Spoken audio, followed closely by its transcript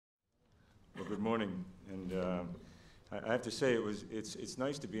Good morning. And I have to say, it's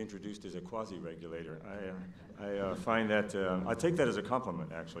nice to be introduced as a quasi-regulator. I find that I take that as a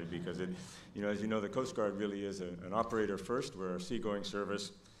compliment, actually, because as you know, the Coast Guard really is an operator first. We're a seagoing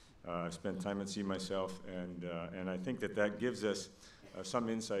service. I've spent time at sea myself, and I think that gives us some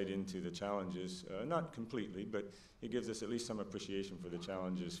insight into the challenges, not completely, but it gives us at least some appreciation for the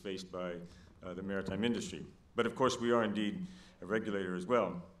challenges faced by the maritime industry. But of course, we are indeed a regulator as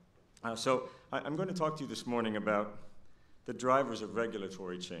well. So I'm going to talk to you this morning about the drivers of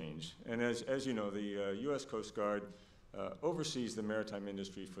regulatory change. And as you know, the U.S. Coast Guard oversees the maritime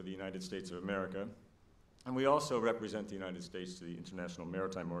industry for the United States of America, and we also represent the United States to the International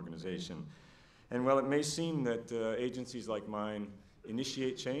Maritime Organization. And while it may seem that agencies like mine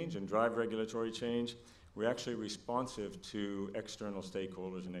initiate change and drive regulatory change, we're actually responsive to external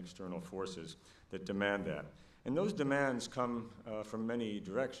stakeholders and external forces that demand that. And those demands come from many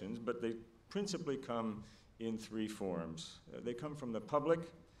directions, but they principally come in three forms. They come from the public,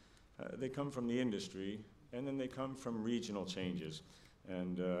 they come from the industry, and then they come from regional changes.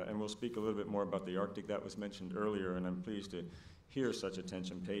 And we'll speak a little bit more about the Arctic. That was mentioned earlier, and I'm pleased to hear such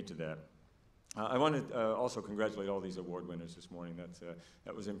attention paid to that. I want to also congratulate all these award winners this morning.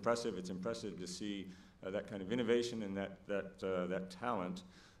 That was impressive. It's impressive to see that kind of innovation and that talent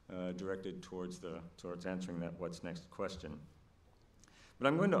directed towards answering that what's next question. But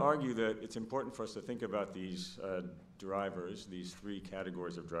I'm going to argue that it's important for us to think about these drivers, these three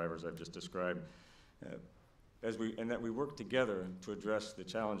categories of drivers I've just described, and that we work together to address the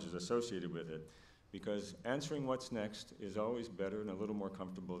challenges associated with it. Because answering what's next is always better and a little more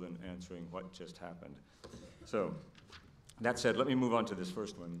comfortable than answering what just happened. So, that said, let me move on to this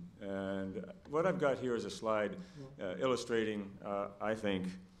first one. And what I've got here is a slide illustrating, I think,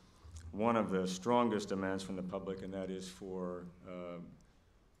 one of the strongest demands from the public, and that is for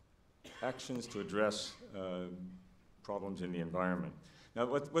actions to address problems in the environment. Now,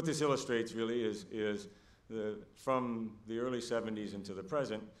 what this illustrates really is from the early 70s into the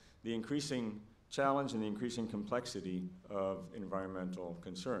present, the increasing challenge and the increasing complexity of environmental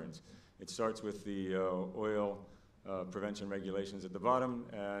concerns. It starts with the oil prevention regulations at the bottom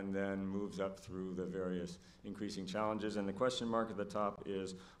and then moves up through the various increasing challenges. And the question mark at the top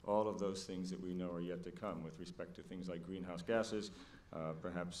is all of those things that we know are yet to come with respect to things like greenhouse gases,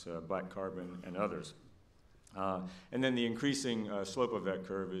 perhaps black carbon and others. And then the increasing slope of that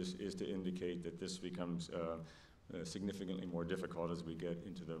curve is to indicate that this becomes significantly more difficult as we get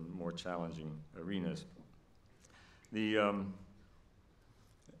into the more challenging arenas.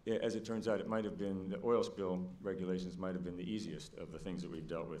 As it turns out, it might have been the oil spill regulations might have been the easiest of the things that we've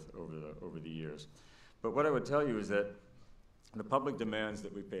dealt with over the years. But what I would tell you is that the public demands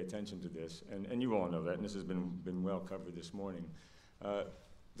that we pay attention to this, and you all know that, and this has been well covered this morning.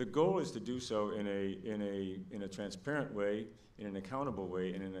 The goal is to do so in a transparent way, in an accountable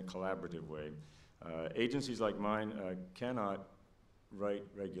way, and in a collaborative way. Agencies like mine cannot write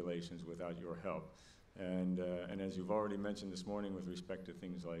regulations without your help. And as you've already mentioned this morning with respect to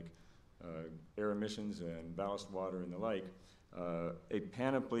things like air emissions and ballast water and the like, a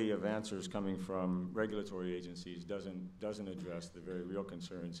panoply of answers coming from regulatory agencies doesn't address the very real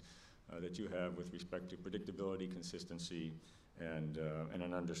concerns that you have with respect to predictability, consistency, and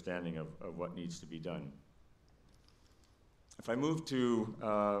an understanding of what needs to be done. If I move to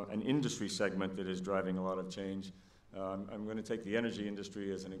an industry segment that is driving a lot of change, I'm going to take the energy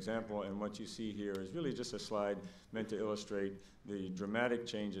industry as an example, and what you see here is really just a slide meant to illustrate the dramatic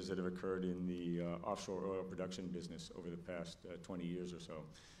changes that have occurred in the offshore oil production business over the past 20 years or so.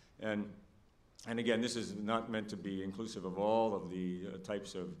 And again, this is not meant to be inclusive of all of the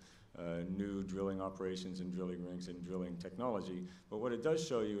types of new drilling operations and drilling rigs and drilling technology, but what it does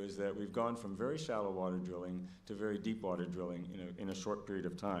show you is that we've gone from very shallow water drilling to very deep water drilling in a short period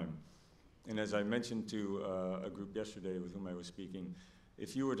of time. And as I mentioned to a group yesterday with whom I was speaking,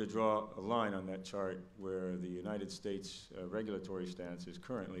 if you were to draw a line on that chart where the United States regulatory stance is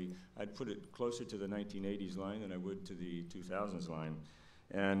currently, I'd put it closer to the 1980s line than I would to the 2000s line.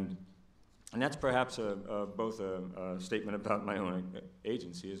 And that's perhaps both a statement about my own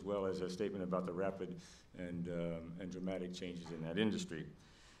agency as well as a statement about the rapid and dramatic changes in that industry.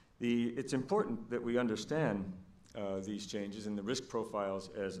 It's important that we understand these changes and the risk profiles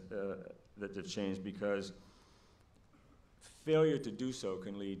that have changed, because failure to do so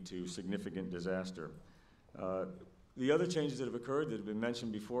can lead to significant disaster. The other changes that have occurred that have been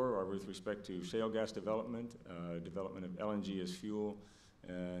mentioned before are with respect to shale gas development, development of LNG as fuel,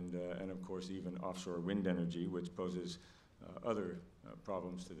 and of course even offshore wind energy, which poses other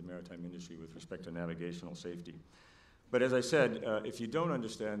problems to the maritime industry with respect to navigational safety. But as I said, if you don't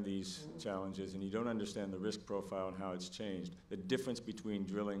understand these challenges and you don't understand the risk profile and how it's changed, the difference between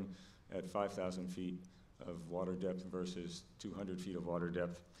drilling at 5,000 feet of water depth versus 200 feet of water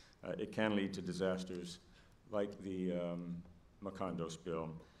depth, it can lead to disasters like the Macondo spill.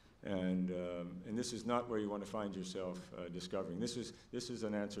 And this is not where you want to find yourself discovering. This is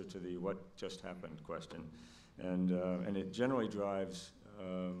an answer to the what just happened question. And it generally drives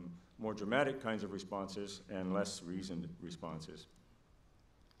more dramatic kinds of responses and less reasoned responses.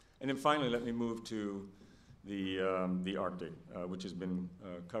 And then finally, let me move to the Arctic, which has been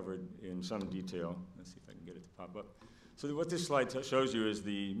covered in some detail. Let's see if I can get it to pop up. So what this slide shows you is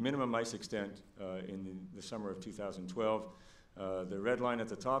the minimum ice extent in the summer of 2012. The red line at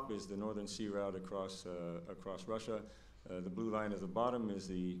the top is the Northern Sea Route across Russia. The blue line at the bottom is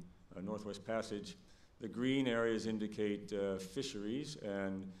the Northwest Passage. The green areas indicate fisheries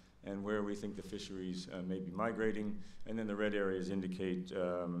and where we think the fisheries may be migrating. And then the red areas indicate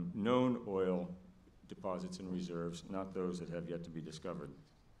known oil deposits and reserves, not those that have yet to be discovered.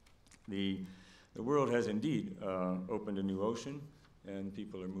 The world has indeed opened a new ocean, and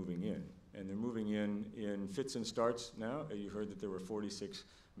people are moving in. And they're moving in fits and starts now. You heard that there were 46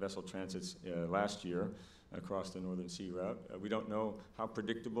 vessel transits last year across the Northern Sea Route. We don't know how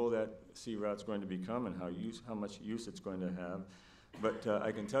predictable that sea route's going to become and how much use it's going to have. But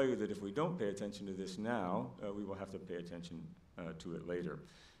I can tell you that if we don't pay attention to this now, we will have to pay attention to it later.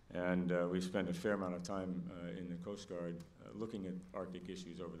 And we've spent a fair amount of time in the Coast Guard looking at Arctic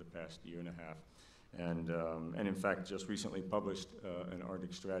issues over the past year and a half. And in fact, just recently published an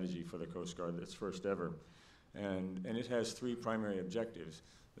Arctic strategy for the Coast Guard that's first ever. And it has three primary objectives.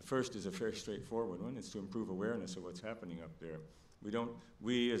 The first is a very straightforward one. It's to improve awareness of what's happening up there.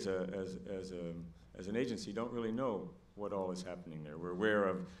 We as an agency don't really know what all is happening there. We're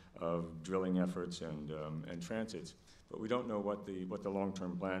aware of drilling efforts and transits, but we don't know what the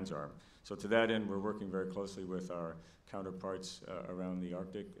long-term plans are. So to that end, we're working very closely with our counterparts around the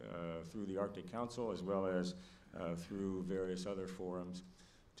Arctic, through the Arctic Council, as well as through various other forums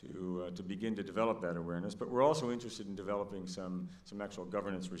to begin to develop that awareness. But we're also interested in developing some actual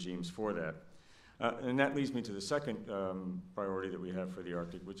governance regimes for that. And that leads me to the second priority that we have for the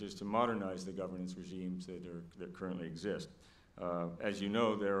Arctic, which is to modernize the governance regimes that currently exist. As you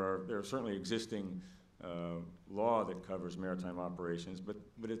know, there are certainly existing law that covers maritime operations, but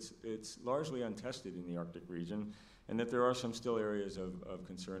it's largely untested in the Arctic region, and that there are some still areas of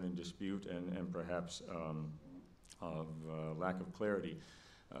concern and dispute and perhaps of lack of clarity.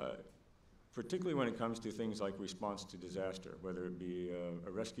 Particularly when it comes to things like response to disaster, whether it be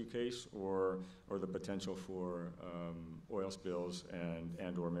a rescue case or the potential for oil spills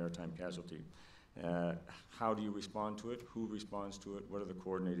and or maritime casualty. How do you respond to it? Who responds to it? What are the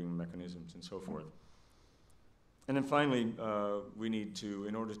coordinating mechanisms and so forth? And then finally, we need to,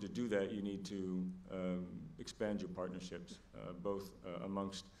 in order to do that, you need to expand your partnerships, both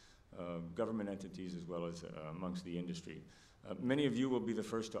amongst government entities as well as amongst the industry. Many of you will be the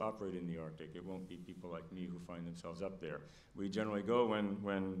first to operate in the Arctic. It won't be people like me who find themselves up there. We generally go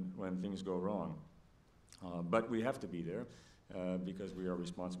when things go wrong. But we have to be there because we are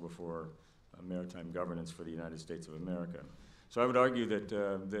responsible for maritime governance for the United States of America. So I would argue that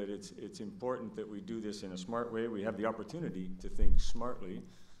it's important that we do this in a smart way. We have the opportunity to think smartly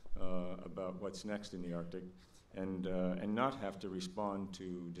about what's next in the Arctic and not have to respond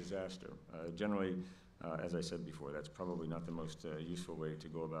to disaster. Generally, as I said before, that's probably not the most useful way to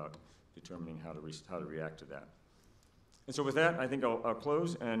go about determining how to react to that. And so with that, I think I'll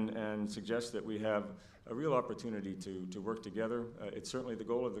close and suggest that we have a real opportunity to work together. It's certainly the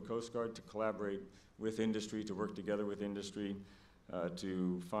goal of the Coast Guard to collaborate with industry, to work together with industry,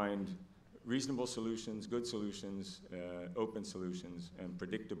 to find reasonable solutions, good solutions, open solutions, and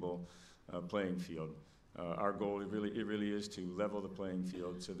predictable playing field. Our goal, it really is to level the playing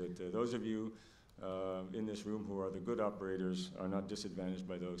field so that those of you in this room who are the good operators are not disadvantaged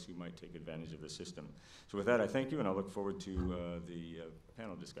by those who might take advantage of the system. So with that, I thank you, and I look forward to the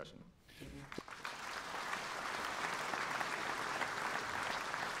panel discussion.